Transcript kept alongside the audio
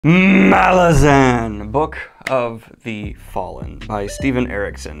Malazan, Book of the Fallen by Steven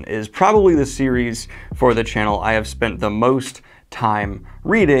Erikson is probably the series for the channel I have spent the most time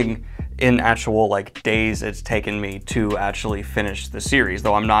reading in actual days it's taken me to actually finish the series,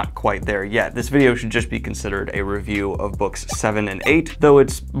 though I'm not quite there yet. This video should just be considered a review of books 7 and 8, though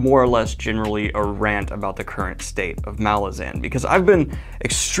it's more or less generally a rant about the current state of Malazan, because I've been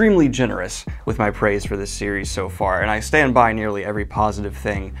extremely generous with my praise for this series so far, and I stand by nearly every positive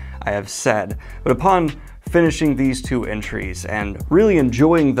thing I have said. But upon finishing these two entries and really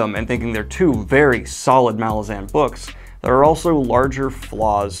enjoying them and thinking they're two very solid Malazan books, there are also larger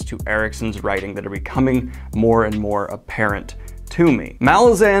flaws to Erikson's writing that are becoming more and more apparent to me.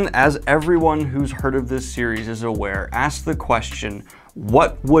 Malazan, as everyone who's heard of this series is aware, asks the question,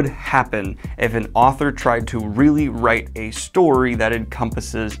 what would happen if an author tried to really write a story that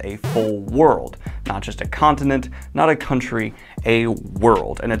encompasses a full world? Not just a continent, not a country, a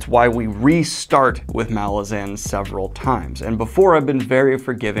world. And it's why we restart with Malazan several times. And before, I've been very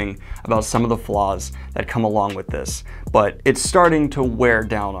forgiving about some of the flaws that come along with this, but it's starting to wear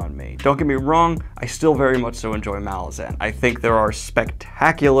down on me. Don't get me wrong, I still very much so enjoy Malazan. I think there are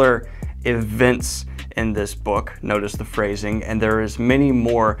spectacular events in this book, notice the phrasing, and there is many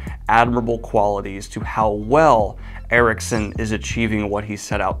more admirable qualities to how well Erikson is achieving what he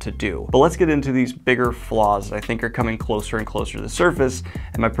set out to do. But let's get into these bigger flaws that I think are coming closer and closer to the surface,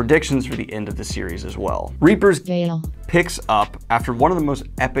 and my predictions for the end of the series as well. Reaper's Gale picks up after one of the most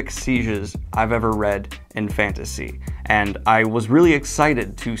epic sieges I've ever read in fantasy, and I was really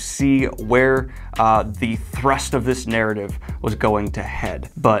excited to see where the thrust of this narrative was going to head.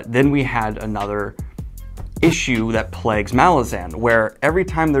 But then we had another issue that plagues Malazan, where every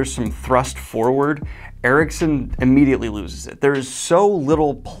time there's some thrust forward, Erikson immediately loses it. There is so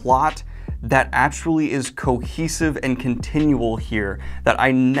little plot that actually is cohesive and continual here that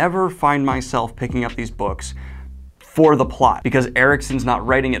I never find myself picking up these books for the plot, because Erikson's not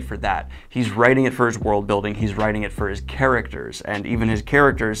writing it for that. He's writing it for his world building, he's writing it for his characters, and even his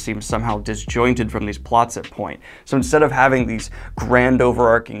characters seem somehow disjointed from these plots at point. So instead of having these grand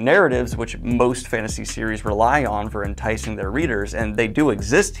overarching narratives, which most fantasy series rely on for enticing their readers, and they do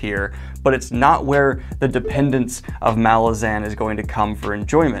exist here, but it's not where the dependence of Malazan is going to come for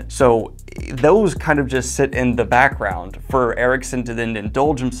enjoyment. So those kind of just sit in the background for Erikson to then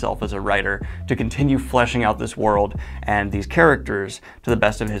indulge himself as a writer to continue fleshing out this world and these characters to the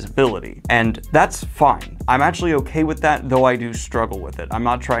best of his ability. And that's fine. I'm actually okay with that, though I do struggle with it. I'm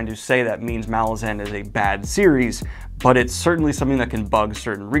not trying to say that means Malazan is a bad series, but it's certainly something that can bug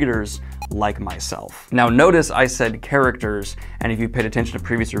certain readers like myself. Now notice I said characters, and if you paid attention to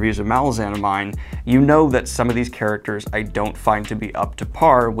previous reviews of Malazan of mine, you know that some of these characters I don't find to be up to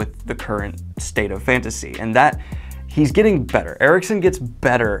par with the current state of fantasy, and that he's getting better. Erikson gets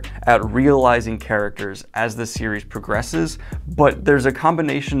better at realizing characters as the series progresses, but there's a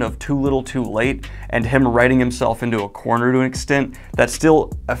combination of too little too late and him writing himself into a corner to an extent that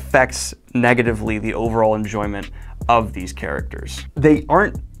still affects negatively the overall enjoyment of these characters. They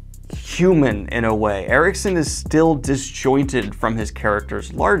aren't human in a way. Erikson is still disjointed from his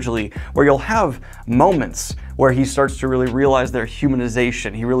characters largely, where you'll have moments where he starts to really realize their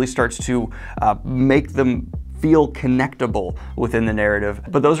humanization. He really starts to make them feel connectable within the narrative,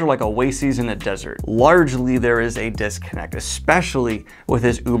 but those are like oases in a desert. Largely there is a disconnect, especially with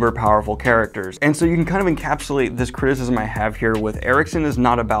his uber powerful characters. And so you can kind of encapsulate this criticism I have here with Erikson is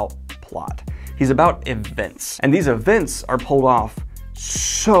not about plot. He's about events. And these events are pulled off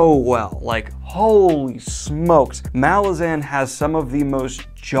so well. Like, holy smokes. Malazan has some of the most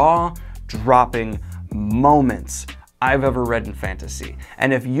jaw-dropping moments I've ever read in fantasy.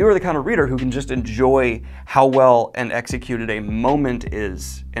 And if you're the kind of reader who can just enjoy how well and executed a moment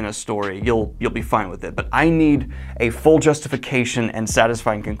is in a story, you'll be fine with it. But I need a full justification and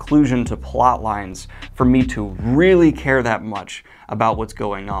satisfying conclusion to plot lines for me to really care that much about what's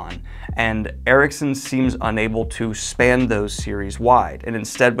going on. And Erikson seems unable to span those series wide. And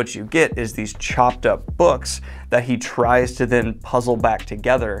instead what you get is these chopped up books that he tries to then puzzle back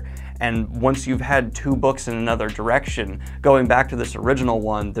together. And once you've had two books in another direction, going back to this original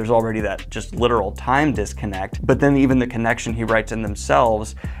one, there's already that just literal time disconnect. But then even the connection he writes in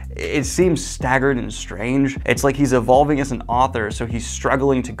themselves, it seems staggered and strange. It's like he's evolving as an author, so he's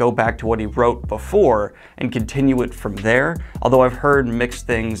struggling to go back to what he wrote before and continue it from there. Although I've heard mixed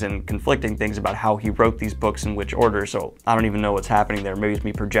things and conflicting things about how he wrote these books in which order, so I don't even know what's happening there. Maybe it's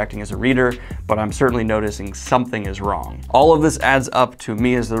me projecting as a reader, but I'm certainly noticing something is wrong. All of this adds up to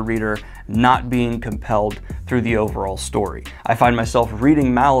me as the reader not being compelled through the overall story. I find myself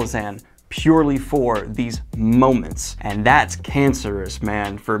reading Malazan purely for these moments. And that's cancerous,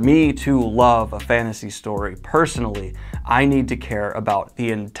 man. For me to love a fantasy story personally, I need to care about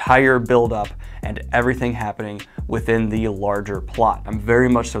the entire build-up and everything happening within the larger plot. I'm very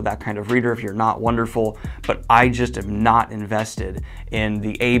much so that kind of reader, if you're not wonderful, but I just am not invested in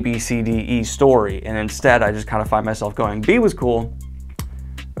the A, B, C, D, E story. And instead, I just kind of find myself going, B was cool.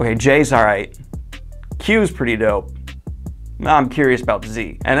 Okay, J's all right. Q's pretty dope. I'm curious about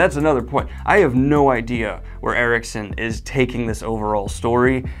Z. And that's another point. I have no idea where Erikson is taking this overall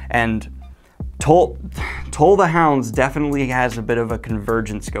story, and Toll the Hounds definitely has a bit of a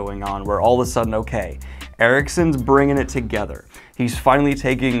convergence going on where all of a sudden, okay, Erikson's bringing it together. He's finally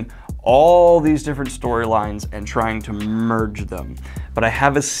taking all these different storylines and trying to merge them. But I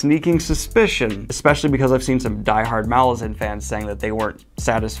have a sneaking suspicion, especially because I've seen some diehard Malazan fans saying that they weren't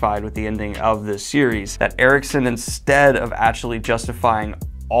satisfied with the ending of this series, that Erikson, instead of actually justifying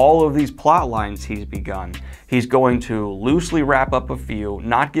all of these plot lines he's begun, he's going to loosely wrap up a few,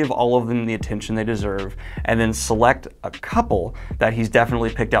 not give all of them the attention they deserve, and then select a couple that he's definitely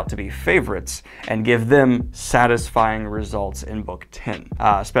picked out to be favorites and give them satisfying results in book 10,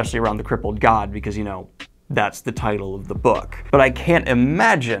 especially around the crippled god, because, you know, that's the title of the book. But I can't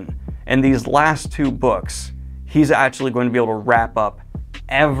imagine in these last 2 books, he's actually going to be able to wrap up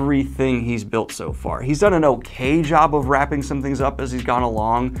everything he's built so far. He's done an okay job of wrapping some things up as he's gone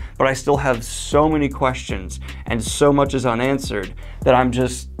along, but I still have so many questions and so much is unanswered that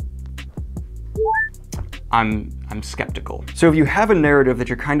I'm skeptical. So if you have a narrative that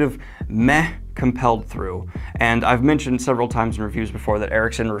you're kind of meh compelled through, and I've mentioned several times in reviews before that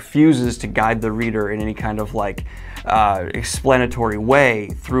Erikson refuses to guide the reader in any kind of like explanatory way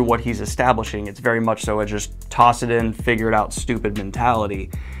through what he's establishing. It's very much so a just toss it in, figure it out stupid mentality.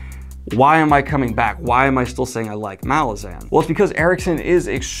 Why am I coming back? Why am I still saying I like Malazan? Well, it's because Erikson is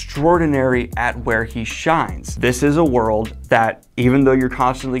extraordinary at where he shines. This is a world that, even though you're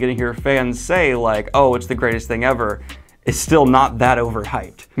constantly going to hear fans say like, oh, it's the greatest thing ever, it's still not that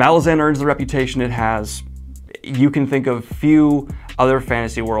overhyped. Malazan earns the reputation it has. You can think of few other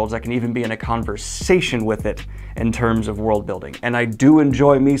fantasy worlds that can even be in a conversation with it in terms of world building. And I do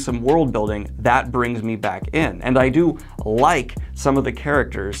enjoy me some world building. That brings me back in. And I do like some of the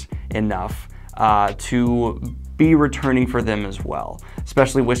characters enough to be returning for them as well.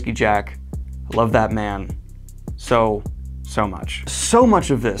 Especially Whiskey Jack. I love that man so much. So much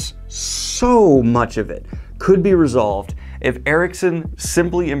of this, so much of it could be resolved if Erikson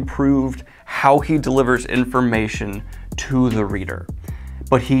simply improved how he delivers information to the reader.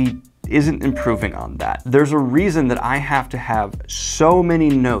 But he isn't improving on that. There's a reason that I have to have so many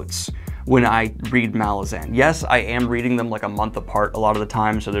notes when I read Malazan. Yes, I am reading them like a month apart a lot of the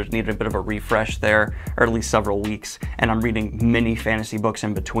time, so there's needed a bit of a refresh there, or at least several weeks, and I'm reading many fantasy books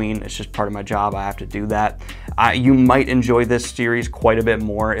in between. It's just part of my job. I have to do that. You might enjoy this series quite a bit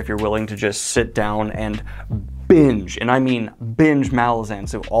more if you're willing to just sit down and binge, and I mean binge Malazan,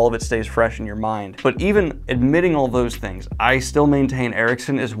 so all of it stays fresh in your mind. But even admitting all those things, I still maintain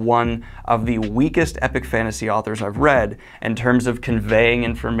Erikson is one of the weakest epic fantasy authors I've read in terms of conveying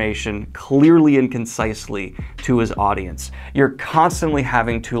information clearly and concisely to his audience. You're constantly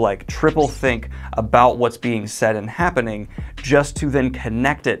having to like triple think about what's being said and happening just to then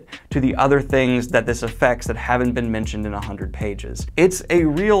connect it to the other things that this affects that haven't been mentioned in 100 pages. It's a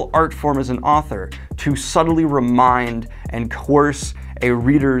real art form as an author to subtly remind and coerce a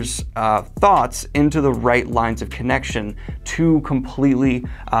reader's thoughts into the right lines of connection to completely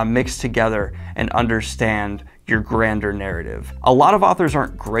mix together and understand your grander narrative. A lot of authors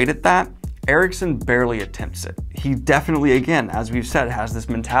aren't great at that. Erikson barely attempts it. He definitely, again, as we've said, has this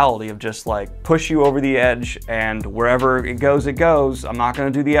mentality of just like push you over the edge, and wherever it goes, it goes. I'm not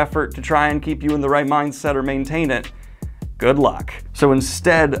going to do the effort to try and keep you in the right mindset or maintain it. Good luck. So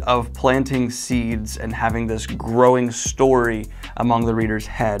instead of planting seeds and having this growing story among the reader's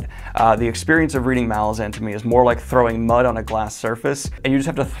head, the experience of reading Malazan to me is more like throwing mud on a glass surface, and you just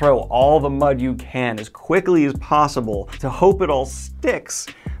have to throw all the mud you can as quickly as possible to hope it all sticks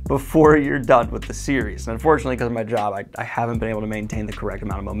before you're done with the series. And unfortunately, because of my job, I haven't been able to maintain the correct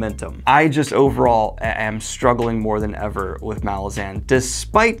amount of momentum. I just overall am struggling more than ever with Malazan,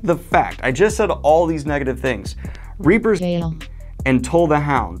 despite the fact I just said all these negative things. Reaper's Gale and Toll the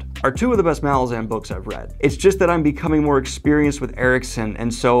Hound are two of the best Malazan books I've read. It's just that I'm becoming more experienced with Erikson,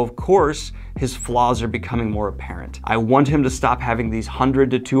 and so of course his flaws are becoming more apparent. I want him to stop having these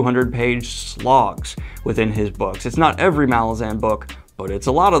 100 to 200 page slogs within his books. It's not every Malazan book, but it's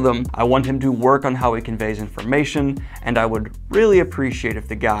a lot of them. I want him to work on how he conveys information, and I would really appreciate if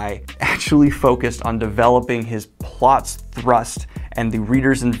the guy actually focused on developing his plot's thrust and the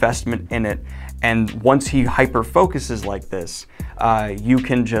reader's investment in it. And once he hyper-focuses like this, you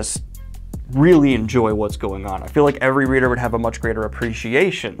can just really enjoy what's going on. I feel like every reader would have a much greater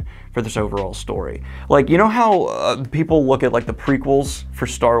appreciation for this overall story. Like, you know how people look at like the prequels for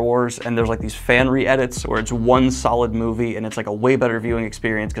Star Wars and there's like these fan re-edits where it's one solid movie and it's like a way better viewing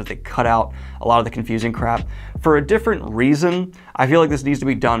experience because they cut out a lot of the confusing crap? For a different reason, I feel like this needs to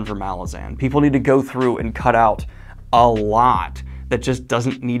be done for Malazan. People need to go through and cut out a lot that just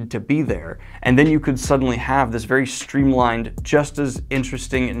doesn't need to be there. And then you could suddenly have this very streamlined, just as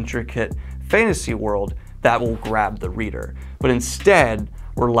interesting and intricate fantasy world that will grab the reader. But instead,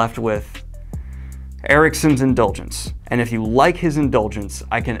 we're left with Erikson's indulgence. And if you like his indulgence,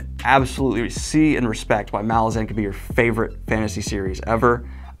 I can absolutely see and respect why Malazan could be your favorite fantasy series ever.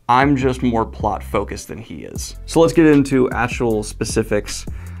 I'm just more plot focused than he is. So let's get into actual specifics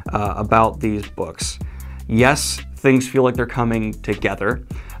about these books. Yes, things feel like they're coming together.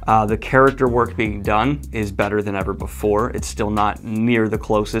 The character work being done is better than ever before. It's still not near the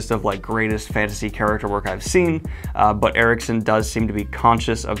closest of like greatest fantasy character work I've seen, but Erikson does seem to be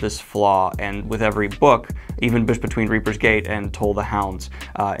conscious of this flaw, and with every book, even between Reaper's Gate and Toll the Hounds,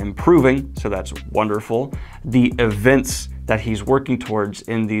 improving, so that's wonderful. The events that he's working towards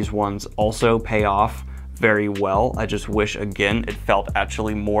in these ones also pay off very well. I just wish, again, it felt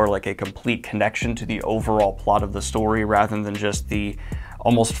actually more like a complete connection to the overall plot of the story rather than just the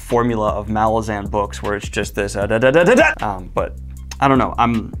almost formula of Malazan books where it's just this but I don't know,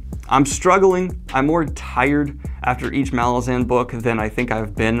 I'm struggling. I'm more tired after each Malazan book than I think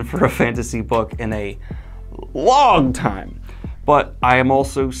I've been for a fantasy book in a long time. But I am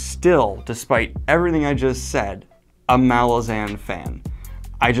also still, despite everything I just said, a Malazan fan.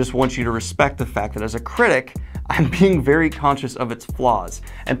 I just want you to respect the fact that as a critic, I'm being very conscious of its flaws.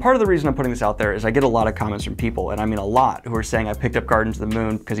 And part of the reason I'm putting this out there is I get a lot of comments from people, and I mean a lot, who are saying I picked up Gardens of the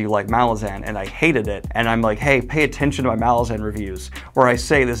Moon because you like Malazan and I hated it. And I'm like, hey, pay attention to my Malazan reviews, where I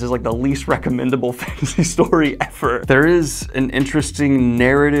say this is like the least recommendable fantasy story ever. There is an interesting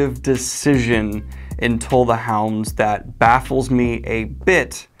narrative decision in Toll the Hounds that baffles me a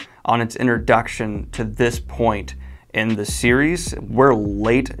bit on its introduction to this point in the series. We're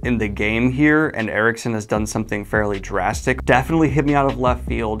late in the game here, and Erikson has done something fairly drastic. Definitely hit me out of left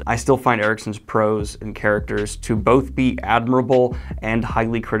field. I still find Erikson's prose and characters to both be admirable and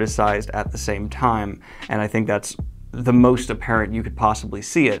highly criticized at the same time, and I think that's the most apparent you could possibly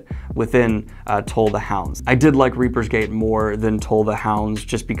see it within Toll the Hounds. I did like Reaper's Gate more than Toll the Hounds,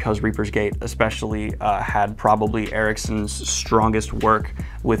 just because Reaper's Gate especially had probably Erikson's strongest work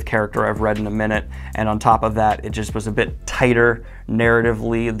with character I've read in a minute, and on top of that, it just was a bit tighter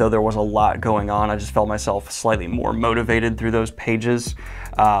narratively. Though there was a lot going on, I just felt myself slightly more motivated through those pages.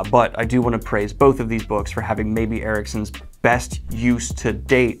 But I do want to praise both of these books for having maybe Erikson's best use to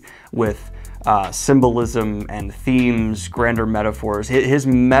date with symbolism and themes, grander metaphors. His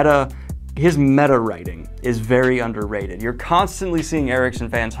meta writing is very underrated. You're constantly seeing Erikson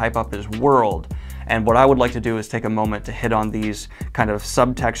fans hype up his world, and what I would like to do is take a moment to hit on these kind of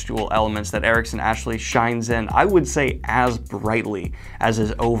subtextual elements that Erikson actually shines in, I would say, as brightly as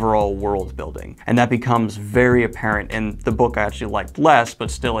his overall world building. And that becomes very apparent in the book I actually liked less, but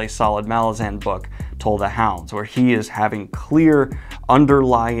still a solid Malazan book, Toll the Hounds, where he is having clear,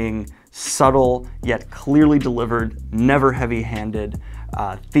 underlying, subtle, yet clearly delivered, never heavy-handed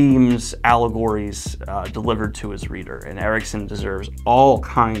themes, allegories delivered to his reader, and Erikson deserves all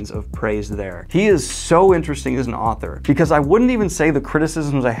kinds of praise there. He is so interesting as an author, because I wouldn't even say the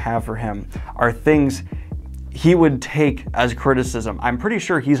criticisms I have for him are things he would take as criticism. I'm pretty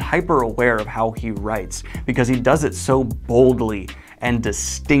sure he's hyper aware of how he writes, because he does it so boldly and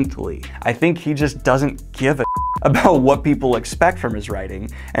distinctly. I think he just doesn't give a about what people expect from his writing,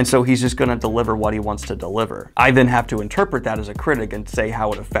 and so he's just gonna deliver what he wants to deliver. I then have to interpret that as a critic and say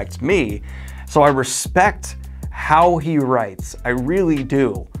how it affects me, so I respect how he writes. I really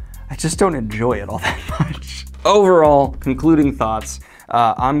do. I just don't enjoy it all that much. Overall, concluding thoughts,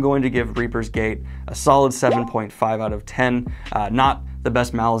 I'm going to give Reaper's Gate a solid 7.5 out of 10. Not the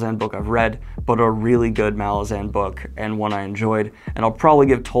best Malazan book I've read, but a really good Malazan book and one I enjoyed. And I'll probably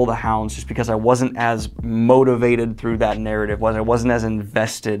give Toll the Hounds just because I wasn't as motivated through that narrative, I wasn't as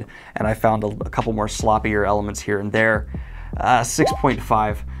invested, and I found a couple more sloppier elements here and there.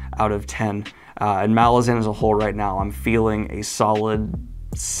 6.5 out of 10. And Malazan as a whole right now, I'm feeling a solid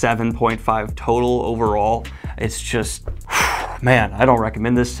 7.5 total overall. It's just, man, I don't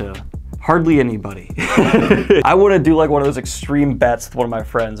recommend this to Hardly anybody. I want to do like one of those extreme bets with one of my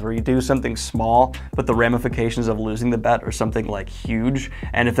friends where you do something small, but the ramifications of losing the bet are something like huge.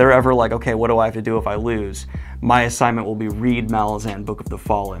 And if they're ever like, okay, what do I have to do if I lose? My assignment will be read Malazan Book of the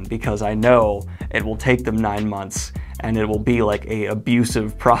Fallen, because I know it will take them 9 months and it will be like a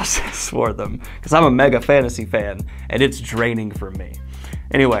abusive process for them, because I'm a mega fantasy fan and it's draining for me.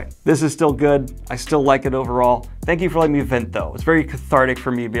 Anyway, this is still good. I still like it overall. Thank you for letting me vent though. It's very cathartic for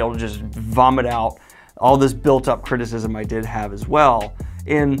me to be able to just vomit out all this built up criticism I did have as well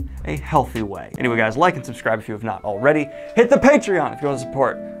in a healthy way. Anyway guys, like and subscribe if you have not already. Hit the Patreon if you want to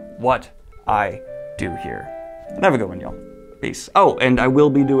support what I do here. And have a good one, y'all. Peace. Oh, and I will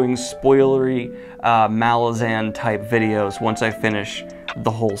be doing spoilery Malazan type videos once I finish the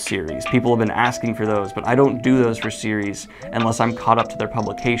whole series. People have been asking for those, but I don't do those for series unless I'm caught up to their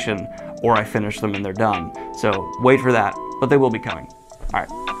publication or I finish them and they're done. So wait for that, but they will be coming. All right,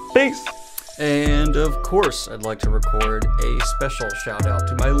 peace. And of course, I'd like to record a special shout out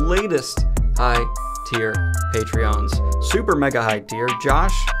to my latest high tier Patreons. Super mega high tier,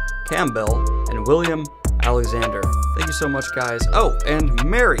 Josh Campbell and William Alexander. Thank you so much, guys. Oh, and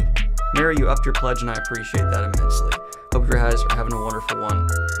Mary. Mary, you upped your pledge and I appreciate that immensely. Hope you guys are having a wonderful one.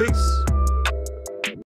 Peace.